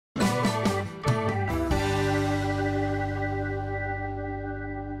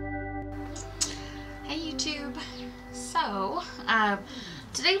So,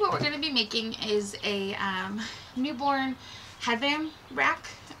 today what we're going to be making is a newborn headband rack.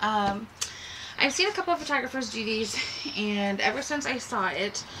 I've seen a couple of photographers do these, and ever since I saw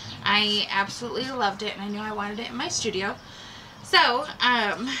it, I absolutely loved it, and I knew I wanted it in my studio. So,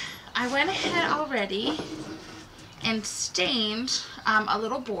 I went ahead already and stained a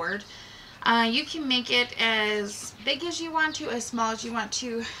little board. You can make it as big as you want to, as small as you want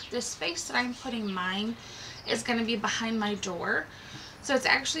to. The space that I'm putting mine is going to be behind my door, so it's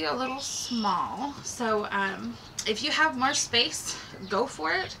actually a little small. So if you have more space, go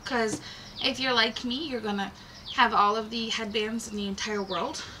for it, because if you're like me, you're going to have all of the headbands in the entire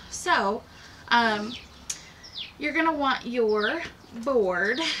world. So you're going to want your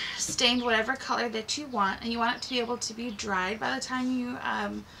board stained whatever color that you want, and you want it to be able to be dried by the time you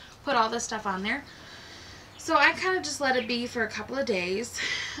put all this stuff on there. So I kind of just let it be for a couple of days,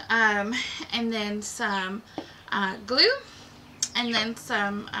 and then some glue, and then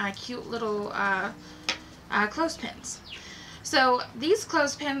some cute little clothespins. So these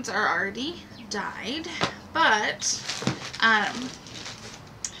clothespins are already dyed, but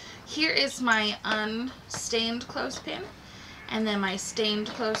here is my unstained clothespin, and then my stained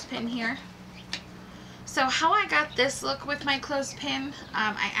clothespin here. So how I got this look with my clothespin,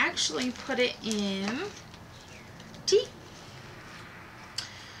 I actually put it in tea.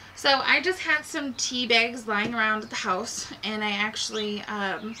 So I just had some tea bags lying around the house, and I actually,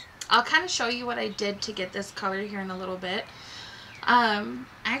 I'll kind of show you what I did to get this color here in a little bit. I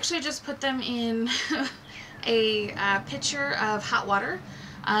actually just put them in a pitcher of hot water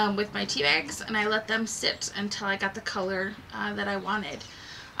with my tea bags, and I let them sit until I got the color that I wanted.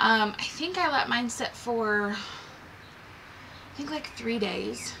 I think I let mine sit for, I think like 3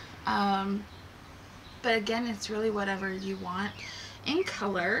 days. But again, it's really whatever you want in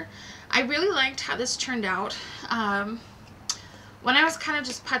color. I really liked how this turned out. When I was kind of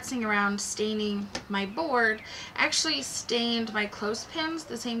just putzing around staining my board, I actually stained my clothespins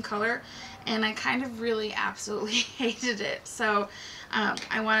the same color, and I kind of really absolutely hated it. So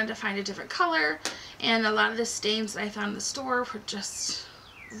I wanted to find a different color, and a lot of the stains that I found in the store were just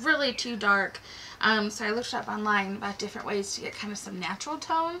really too dark. So I looked up online about different ways to get kind of some natural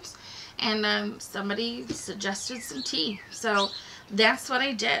tones, and somebody suggested some tea, so that's what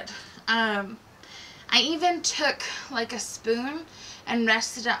I did. I even took like a spoon and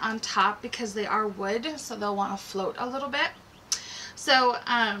rested it on top, because they are wood, so they'll want to float a little bit. So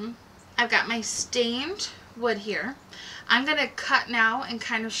I've got my stained wood here. I'm going to cut now and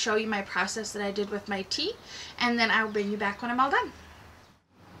kind of show you my process that I did with my tea, and then I'll bring you back when I'm all done.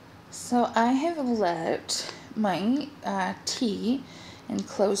 So I have let my tea and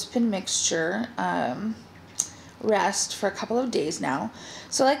clothespin mixture rest for a couple of days now.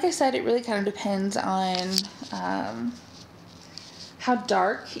 So like I said, it really kind of depends on how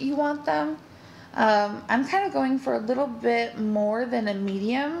dark you want them. I'm kind of going for a little bit more than a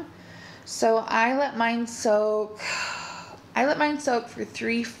medium. So I let mine soak for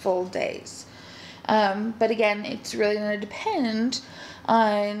 3 full days. But again, it's really going to depend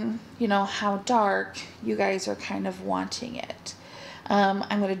on, you know, how dark you guys are kind of wanting it.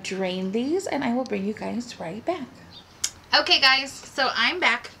 I'm going to drain these, and I will bring you guys right back. Okay guys, so I'm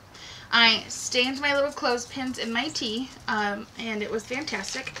back. I stained my little clothespins in my tea, and it was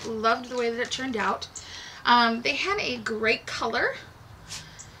fantastic. Loved the way that it turned out. They had a great color.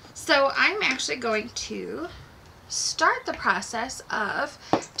 So I'm actually going to start the process of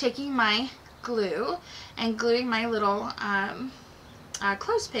taking my glue and gluing my little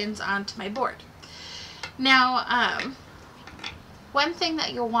clothespins onto my board. Now, one thing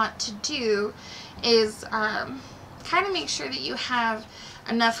that you'll want to do is kind of make sure that you have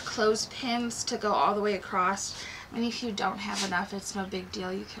enough clothespins to go all the way across. I mean, if you don't have enough, it's no big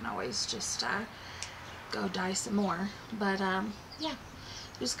deal. You can always just go dye some more. But yeah,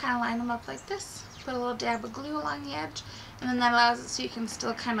 just kind of line them up like this. Put a little dab of glue along the edge, and then that allows it so you can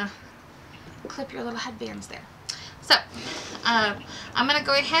still kind of clip your little headbands there. So I'm going to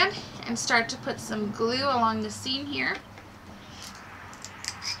go ahead and start to put some glue along the seam here.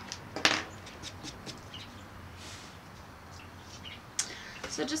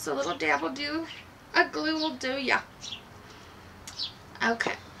 So just a little dab will do, a glue will do, yeah.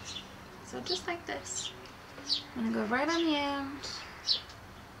 Okay, so just like this. I'm going to go right on the end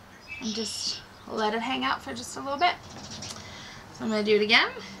and just let it hang out for just a little bit. So I'm going to do it again.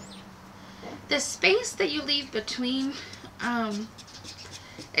 The space that you leave between,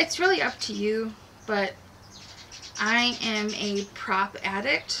 it's really up to you, but I am a prop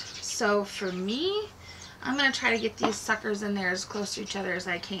addict, so for me, I'm going to try to get these suckers in there as close to each other as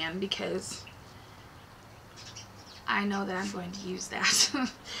I can, because I know that I'm going to use that.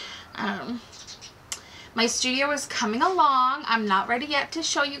 My studio is coming along. I'm not ready yet to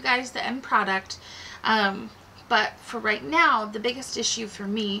show you guys the end product. But for right now, the biggest issue for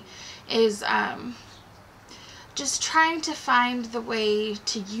me is just trying to find the way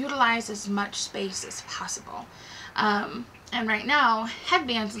to utilize as much space as possible. And right now,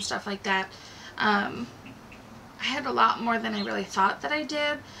 headbands and stuff like that, I had a lot more than I really thought that I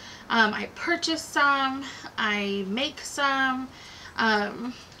did. I purchased some, I make some,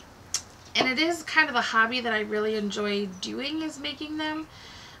 and it is kind of a hobby that I really enjoy doing, is making them.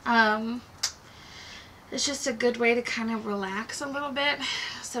 It's just a good way to kind of relax a little bit.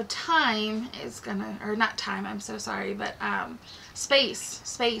 So time is gonna, or not time, I'm so sorry, but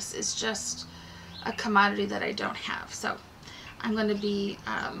space is just a commodity that I don't have. So I'm going to be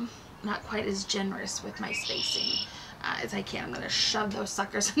not quite as generous with my spacing as I can. I'm going to shove those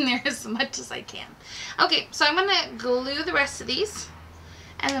suckers in there as much as I can. Okay, so I'm going to glue the rest of these,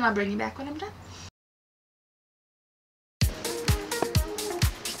 and then I'll bring you back when I'm done.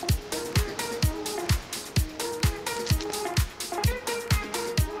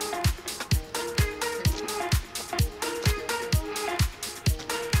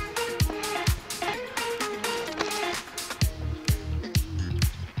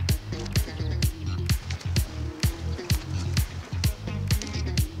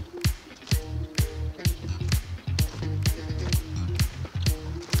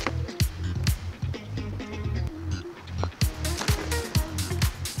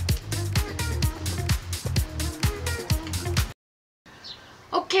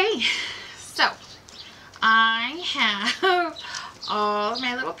 Okay, so I have all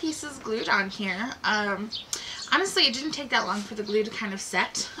my little pieces glued on here. Honestly, it didn't take that long for the glue to kind of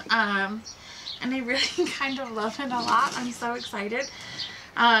set, and I really kind of love it a lot. I'm so excited.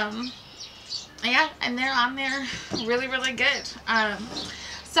 Yeah, and they're on there really, really good.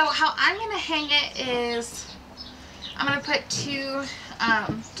 So how I'm going to hang it is I'm going to put two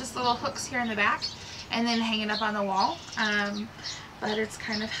just little hooks here in the back and then hang it up on the wall. But it's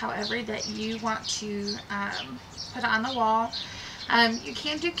kind of however that you want to put it on the wall. You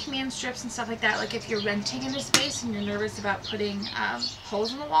can do command strips and stuff like that, like if you're renting in a space and you're nervous about putting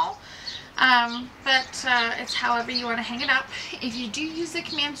holes in the wall. But it's however you want to hang it up. If you do use the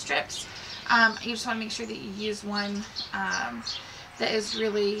command strips, you just want to make sure that you use one that is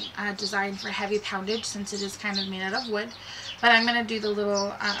really designed for heavy poundage, since it is kind of made out of wood. But I'm going to do the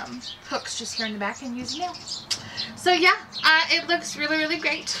little hooks just here in the back and use a nail. So yeah, it looks really, really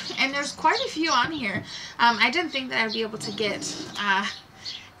great. And there's quite a few on here. I didn't think that I'd be able to get that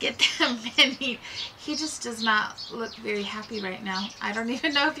many. He just does not look very happy right now. I don't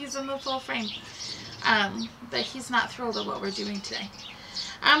even know if he's in the full frame. But he's not thrilled at what we're doing today.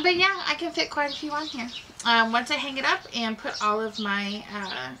 But yeah, I can fit quite a few on here. Once I hang it up and put all of my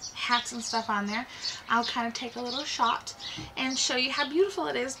hats and stuff on there, I'll kind of take a little shot and show you how beautiful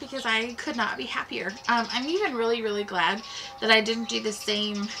it is, because I could not be happier. I'm even really, really glad that I didn't do the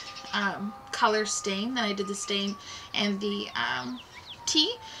same color stain that I did the stain and the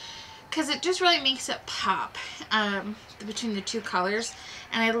tea, because it just really makes it pop between the two colors.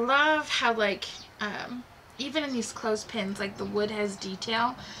 And I love how, like, even in these clothespins, like, the wood has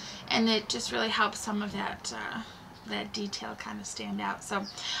detail, and it just really helps some of that that detail kind of stand out. So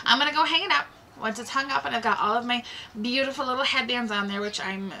I'm gonna go hang it up. Once it's hung up and I've got all of my beautiful little headbands on there, which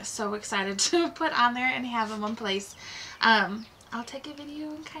I'm so excited to put on there and have in one place, I'll take a video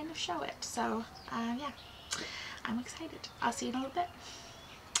and kind of show it. So yeah, I'm excited. I'll see you in a little bit,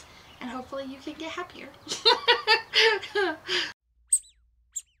 and hopefully you can get happier.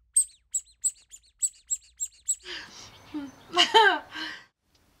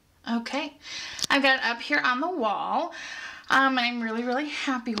 Okay, I've got it up here on the wall, and I'm really, really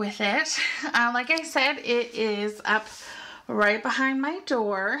happy with it. Like I said, it is up right behind my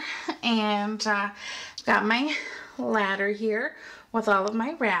door, and got my ladder here with all of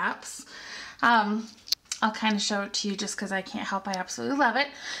my wraps. I'll kind of show it to you just because I can't help. I absolutely love it.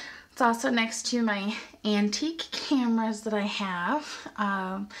 It's also next to my antique cameras that I have.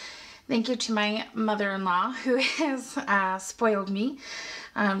 Thank you to my mother-in-law, who has spoiled me.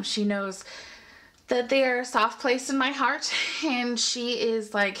 She knows that they are a soft place in my heart, and she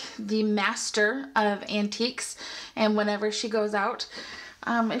is like the master of antiques. And whenever she goes out,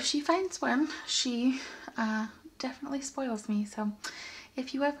 if she finds one, she definitely spoils me. So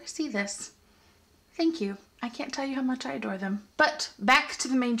if you ever see this, thank you. I can't tell you how much I adore them. But back to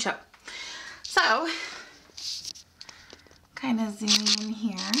the main show. So, kind of zooming in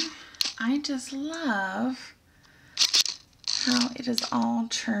here. I just love how it is all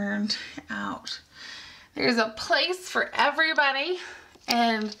turned out. There's a place for everybody,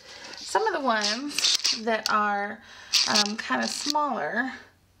 and some of the ones that are kind of smaller,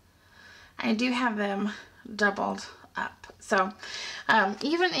 I do have them doubled up. So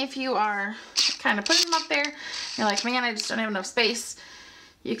even if you are kind of putting them up there, you're like, man, I just don't have enough space,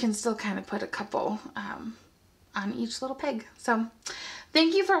 you can still kind of put a couple on each little peg. So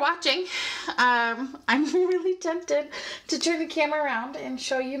thank you for watching. I'm really tempted to turn the camera around and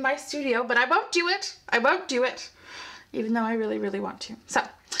show you my studio, but I won't do it. I won't do it, even though I really, really want to. So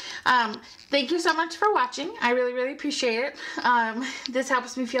thank you so much for watching. I really, really appreciate it. This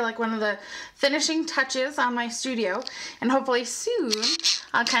helps me feel like one of the finishing touches on my studio, and hopefully soon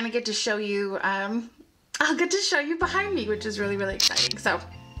I'll kind of get to show you, I'll get to show you behind me, which is really, really exciting. So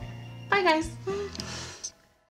bye guys.